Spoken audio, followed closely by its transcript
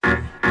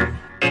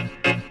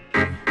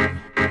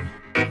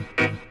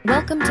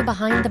Welcome to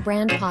Behind the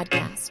Brand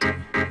podcast.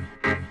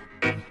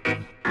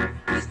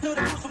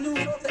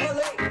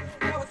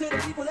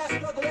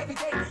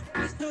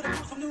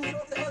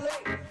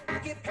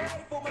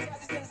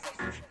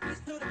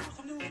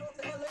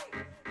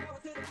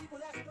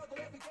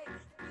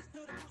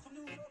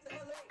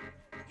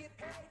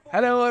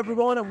 Hello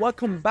everyone and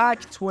welcome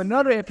back to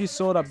another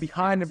episode of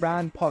Behind the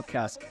Brand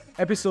podcast,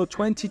 episode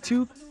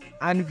 22,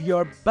 and we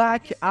are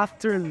back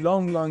after a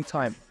long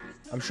time.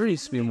 I'm sure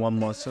it's been 1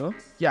 month, huh?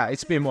 Yeah,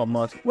 it's been 1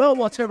 month. Well,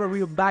 whatever,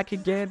 we're back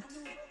again.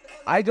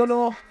 I don't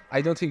know.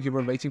 I don't think you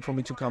were waiting for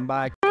me to come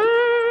back.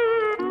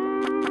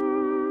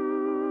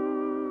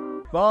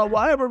 Well,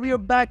 whatever, we are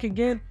back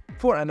again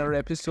for another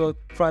episode,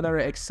 for another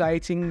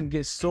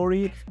exciting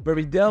story where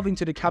we delve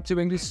into the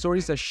captivating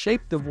stories that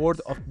shape the world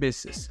of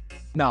business.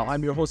 Now,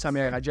 I'm your host,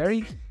 Samir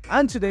Hajari,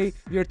 and today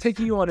we are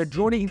taking you on a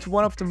journey into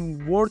one of the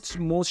world's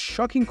most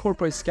shocking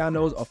corporate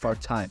scandals of our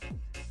time.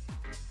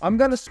 I'm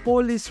gonna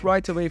spoil this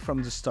right away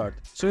from the start.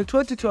 So in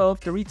 2012,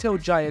 the retail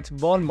giant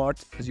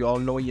Walmart, as you all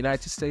know in the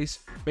United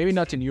States, maybe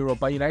not in Europe,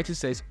 but United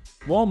States,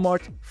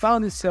 Walmart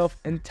found itself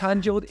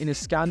entangled in a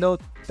scandal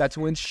that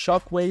went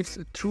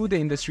shockwaves through the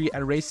industry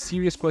and raised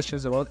serious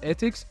questions about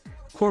ethics,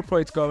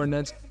 corporate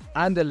governance,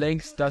 and the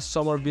lengths that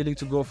some are willing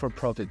to go for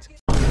profit.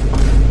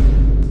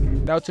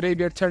 Now today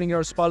we are turning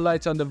our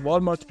spotlights on the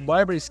Walmart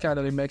bribery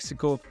scandal in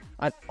Mexico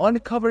and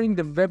uncovering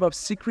the web of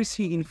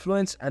secrecy,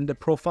 influence, and the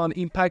profound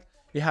impact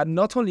it had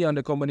not only on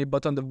the company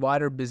but on the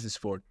wider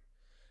business world.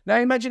 Now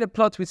imagine a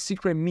plot with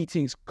secret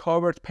meetings,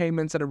 covert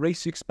payments, and a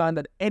race to expand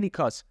at any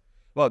cost.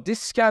 Well, this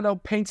scandal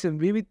paints a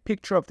vivid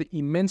picture of the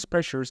immense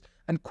pressures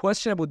and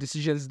questionable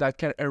decisions that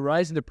can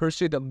arise in the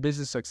pursuit of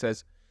business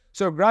success.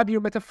 So grab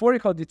your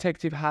metaphorical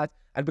detective hat,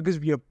 and because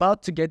we are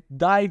about to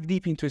dive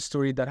deep into a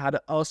story that had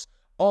us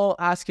all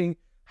asking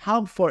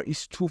how far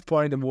is too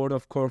far in the world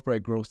of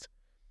corporate growth.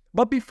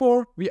 But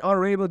before we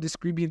unravel this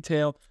creepy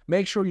tale,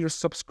 make sure you're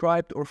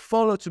subscribed or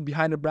followed to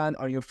Behind the Brand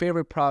on your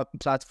favorite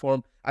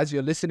platform as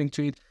you're listening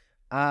to it.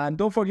 And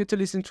don't forget to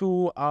listen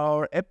to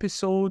our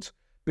episodes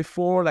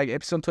before, like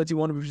episode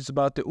 21, which is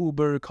about the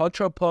Uber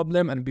cultural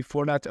problem, and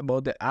before that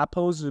about the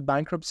Apple's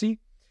bankruptcy.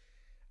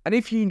 And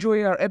if you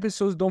enjoy our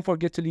episodes, don't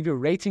forget to leave a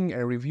rating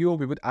and a review.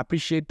 We would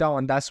appreciate that,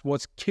 and that's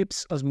what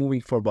keeps us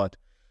moving forward.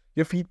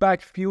 Your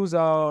feedback fuels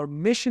our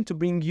mission to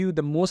bring you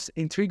the most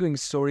intriguing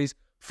stories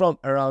from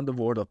around the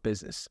world of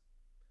business.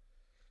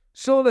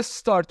 So let's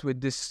start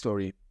with this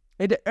story.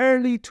 In the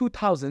early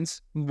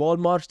 2000s,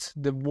 Walmart,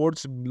 the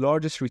world's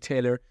largest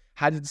retailer,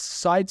 had its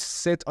sights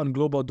set on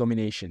global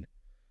domination.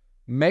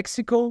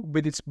 Mexico,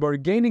 with its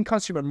bargaining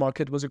consumer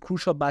market, was a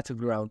crucial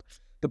battleground.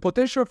 The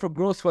potential for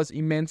growth was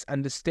immense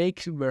and the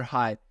stakes were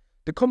high.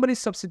 The company's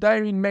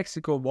subsidiary in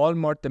Mexico,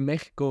 Walmart de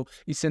Mexico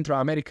y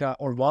Centroamérica,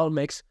 or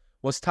Walmex,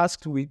 was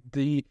tasked with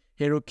the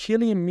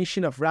Herculean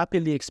mission of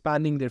rapidly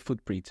expanding their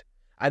footprint.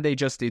 And they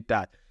just did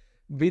that.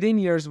 Within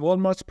years,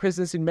 Walmart's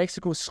presence in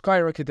Mexico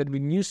skyrocketed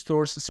with new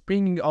stores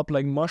springing up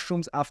like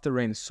mushrooms after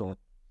rainstorm.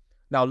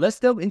 Now let's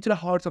delve into the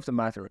heart of the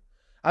matter.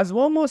 As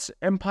Walmart's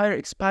empire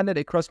expanded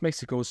across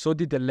Mexico, so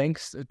did the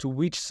lengths to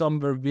which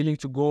some were willing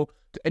to go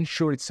to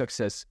ensure its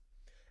success.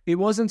 It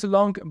wasn't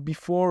long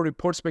before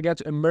reports began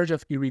to emerge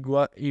of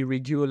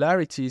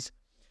irregularities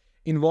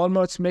in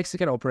Walmart's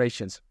Mexican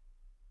operations.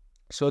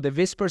 So the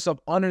whispers of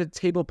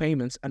under-the-table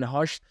payments and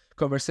harsh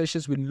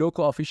conversations with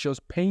local officials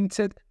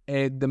painted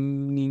a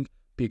damning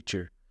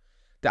picture.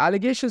 The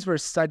allegations were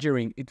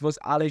staggering. It was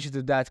alleged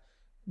that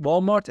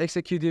Walmart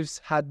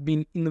executives had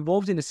been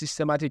involved in a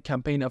systematic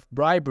campaign of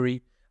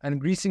bribery and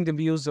greasing the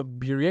wheels of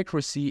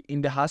bureaucracy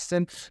in the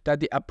hasten that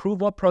the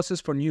approval process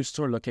for new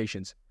store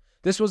locations.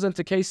 This wasn't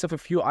the case of a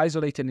few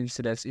isolated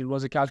incidents. It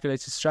was a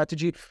calculated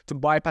strategy to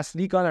bypass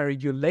legal and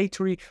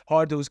regulatory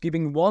hurdles,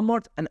 giving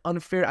Walmart an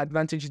unfair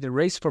advantage in the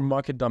race for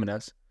market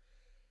dominance.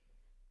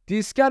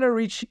 The scandal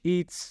reached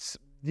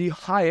the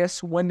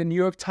highest when the New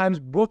York Times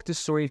broke the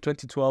story in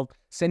 2012,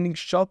 sending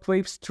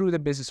shockwaves through the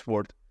business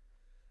world.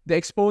 The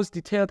expose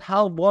detailed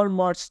how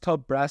Walmart's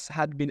top brass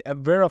had been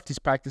aware of these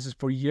practices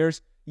for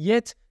years,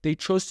 yet they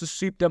chose to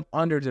sweep them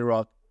under the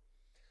rug.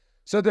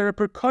 So the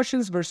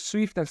repercussions were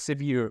swift and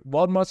severe.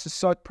 Walmart's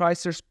stock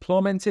prices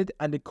plummeted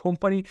and the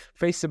company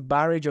faced a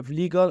barrage of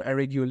legal and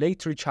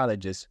regulatory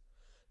challenges.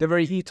 The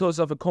very ethos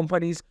of a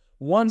company's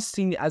once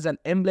seen as an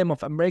emblem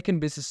of American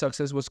business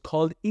success was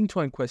called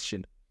into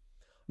question.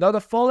 Now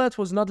the fallout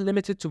was not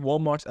limited to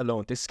Walmart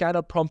alone. The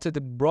scandal prompted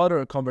a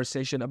broader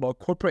conversation about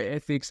corporate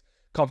ethics,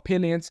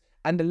 compliance,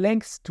 and the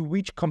lengths to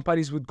which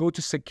companies would go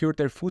to secure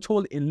their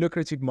foothold in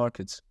lucrative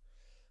markets.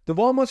 The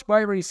Walmart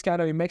bribery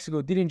scandal in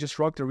Mexico didn't just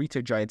rock the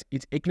retail giant,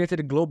 it ignited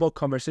a global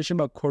conversation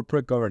about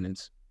corporate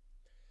governance.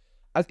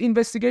 As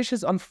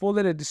investigations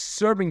unfolded, a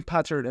disturbing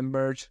pattern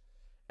emerged.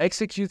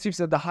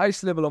 Executives at the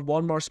highest level of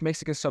Walmart's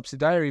Mexican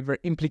subsidiary were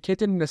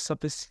implicated in a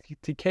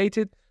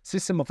sophisticated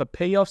system of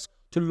payoffs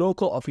to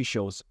local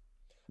officials.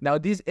 Now,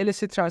 these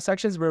illicit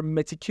transactions were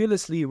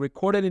meticulously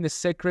recorded in a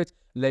secret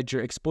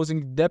ledger, exposing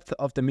the depth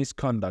of the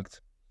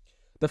misconduct.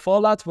 The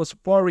fallout was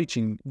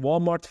far-reaching.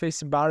 Walmart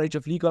faced a barrage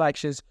of legal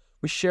actions,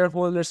 with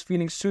shareholders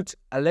filing suits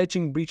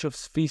alleging breach of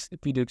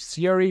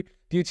fiduciary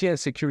duty and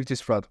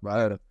securities fraud.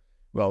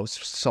 Well,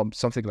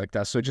 something like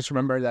that. So just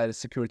remember that it's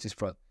securities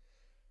fraud.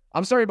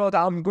 I'm sorry about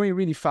that. I'm going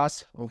really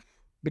fast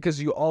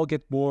because you all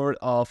get bored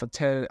of a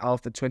 10 out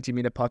of the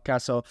 20-minute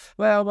podcast. So,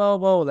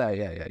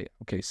 yeah.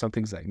 Okay, some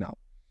things like now.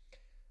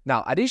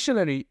 Now,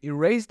 additionally, it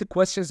raised the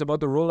questions about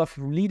the role of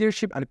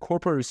leadership and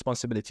corporate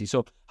responsibility.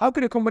 So, how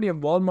could a company of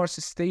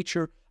Walmart's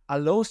stature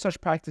allow such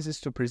practices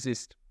to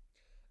persist?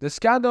 The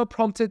scandal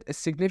prompted a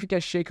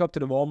significant shakeup to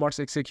the Walmart's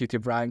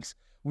executive ranks,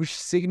 which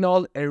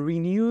signaled a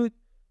renewed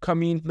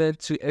commitment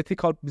to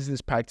ethical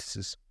business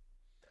practices.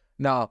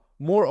 Now,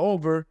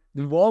 moreover,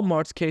 the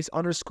Walmart case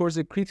underscores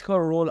the critical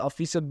role of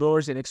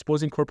whistleblowers in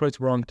exposing corporate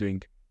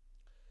wrongdoing.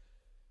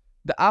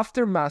 The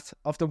aftermath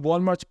of the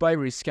Walmart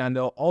bribery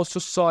scandal also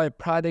saw a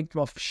paradigm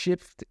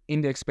shift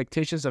in the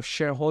expectations of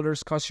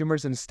shareholders,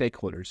 consumers, and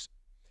stakeholders.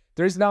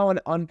 There is now an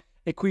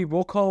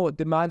unequivocal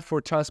demand for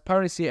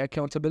transparency,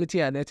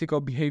 accountability, and ethical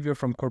behavior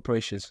from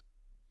corporations.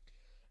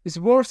 It's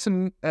worth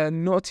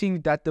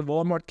noting that the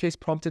Walmart case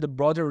prompted a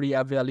broader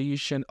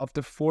reevaluation of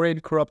the Foreign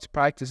Corrupt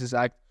Practices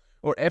Act,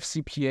 or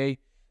FCPA,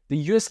 the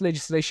U.S.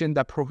 legislation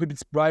that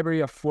prohibits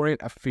bribery of foreign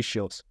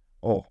officials.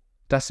 Oh,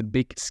 that's a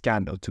big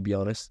scandal, to be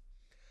honest.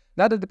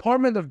 Now, the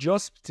Department of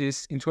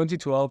Justice in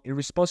 2012, in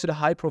response to the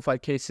high-profile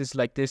cases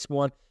like this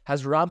one,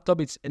 has ramped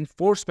up its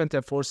enforcement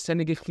efforts,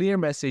 sending a clear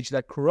message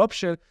that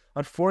corruption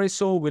on foreign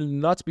soil will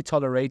not be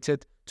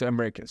tolerated to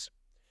Americans.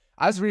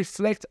 As we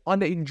reflect on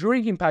the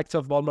enduring impact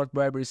of Walmart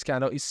bribery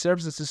scandal, it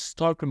serves as a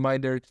stark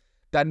reminder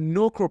that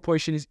no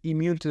corporation is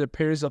immune to the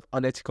perils of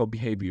unethical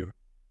behavior.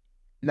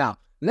 Now,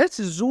 let's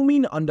zoom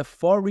in on the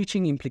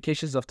far-reaching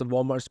implications of the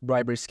Walmart's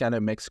bribery scandal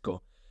in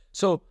Mexico.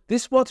 So,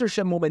 this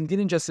watershed moment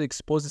didn't just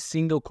expose a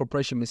single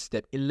corporation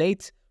misstep. It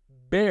laid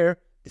bare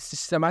the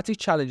systematic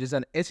challenges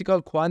and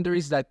ethical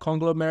quandaries that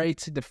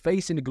conglomerates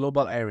face in the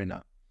global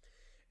arena.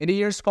 In the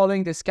years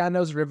following the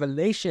scandal's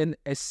revelation,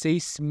 a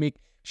seismic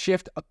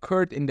shift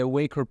occurred in the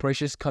way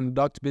corporations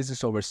conduct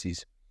business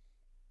overseas.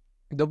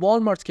 The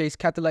Walmart case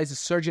catalyzed a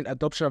surge in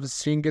adoption of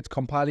stringent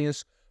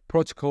compliance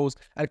protocols,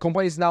 and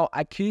companies now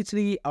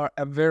acutely are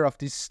aware of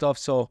this stuff,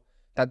 so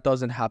that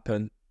doesn't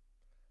happen.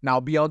 Now,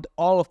 beyond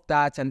all of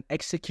that and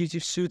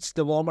executive suits,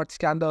 the Walmart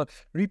scandal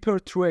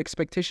reaped through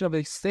expectation of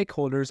its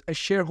stakeholders, as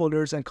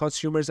shareholders and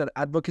consumers and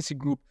advocacy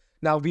group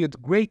now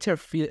wield greater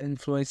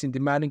influence in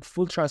demanding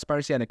full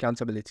transparency and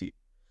accountability.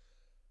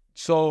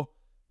 So,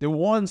 the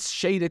once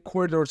shaded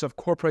corridors of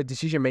corporate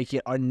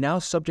decision-making are now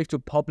subject to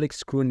public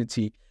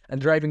scrutiny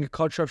and driving a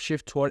culture of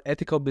shift toward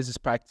ethical business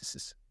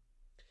practices.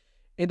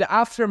 In the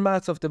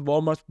aftermath of the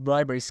Walmart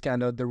bribery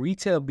scandal, the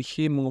retail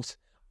behemoth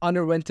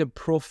underwent a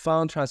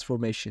profound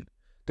transformation.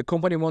 The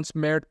company, once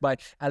marred by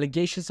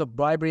allegations of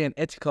bribery and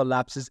ethical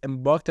lapses,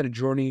 embarked on a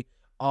journey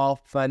of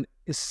an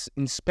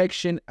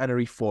inspection and a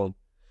reform.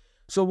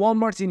 So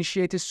Walmart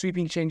initiated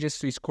sweeping changes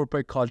to its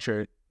corporate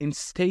culture,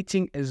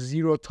 instating a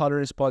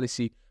zero-tolerance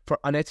policy for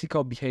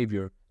unethical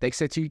behavior. The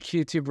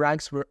executive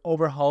ranks were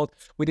overhauled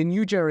with a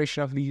new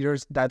generation of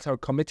leaders that are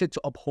committed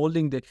to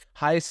upholding the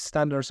highest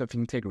standards of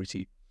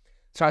integrity.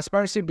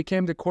 Transparency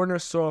became the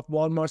cornerstone of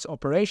Walmart's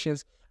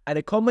operations, and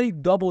the company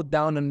doubled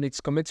down on its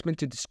commitment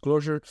to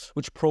disclosure,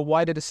 which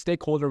provided a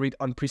stakeholder with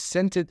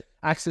unprecedented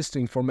access to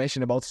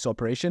information about its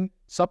operation,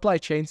 supply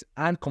chains,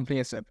 and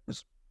compliance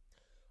efforts.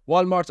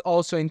 Walmart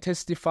also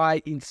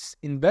intensified its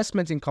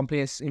investment in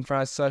compliance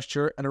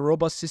infrastructure, and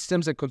robust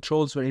systems and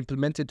controls were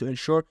implemented to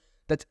ensure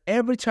that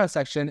every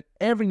transaction,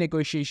 every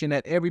negotiation,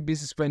 and every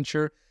business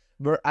venture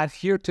were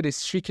adhered to the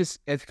strictest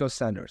ethical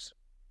standards.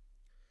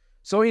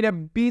 So in a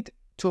bid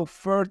to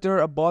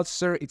further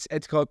bolster its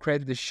ethical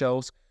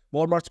credentials,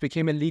 Walmart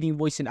became a leading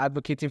voice in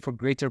advocating for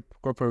greater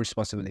corporate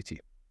responsibility.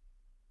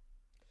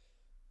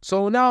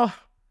 So now,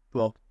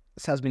 well,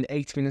 this has been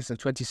 8 minutes and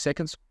 20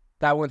 seconds.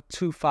 That went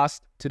too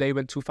fast. Today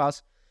went too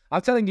fast.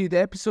 I'm telling you, the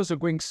episodes are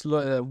going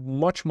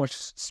much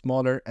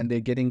smaller, and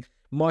they're getting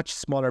much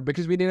smaller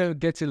because we didn't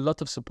get a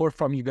lot of support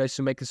from you guys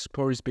to make the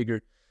stories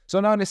bigger. So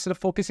now, instead of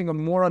focusing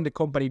more on the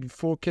company, we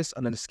focus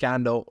on a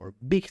scandal or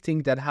big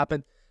thing that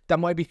happened that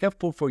might be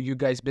helpful for you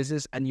guys'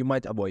 business and you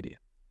might avoid it.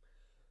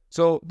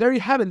 So there you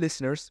have it,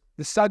 listeners.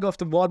 The saga of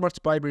the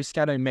Walmart bribery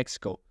scandal in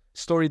Mexico.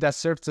 Story that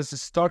serves as a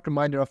stark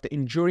reminder of the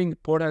enduring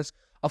importance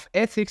of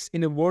ethics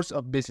in the world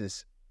of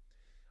business.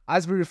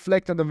 As we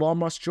reflect on the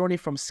Walmart's journey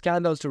from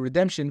scandals to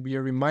redemption, we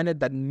are reminded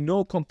that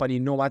no company,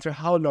 no matter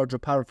how large or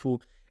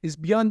powerful, is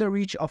beyond the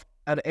reach of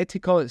an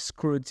ethical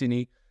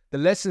scrutiny. The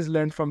lessons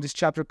learned from this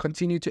chapter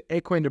continue to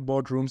echo in the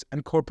boardrooms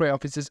and corporate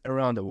offices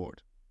around the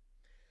world.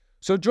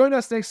 So join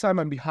us next time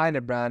on Behind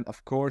the Brand,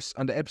 of course,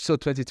 on the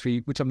episode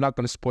 23, which I'm not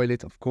going to spoil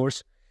it, of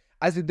course,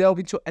 as we delve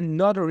into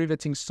another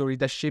riveting story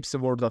that shapes the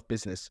world of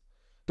business.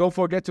 Don't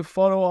forget to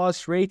follow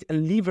us, rate,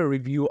 and leave a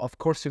review. Of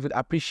course, we would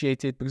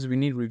appreciate it because we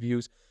need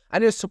reviews.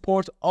 And your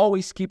support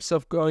always keeps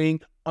us going,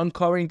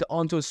 uncovering the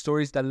untold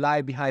stories that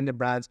lie behind the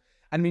brands,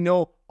 and we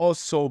know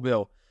also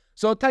will.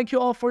 So thank you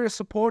all for your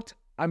support.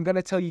 I'm going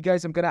to tell you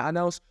guys, I'm going to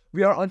announce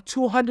we are on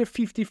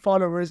 250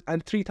 followers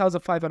and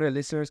 3,500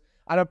 listeners.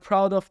 And I'm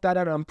proud of that,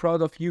 and I'm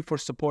proud of you for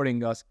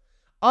supporting us.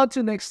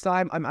 Until next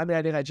time, I'm Amir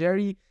Ali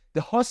Ghajeri,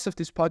 the host of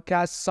this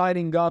podcast,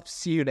 signing off.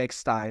 See you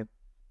next time.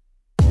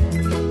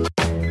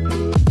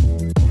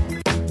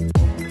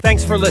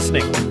 Thanks for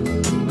listening.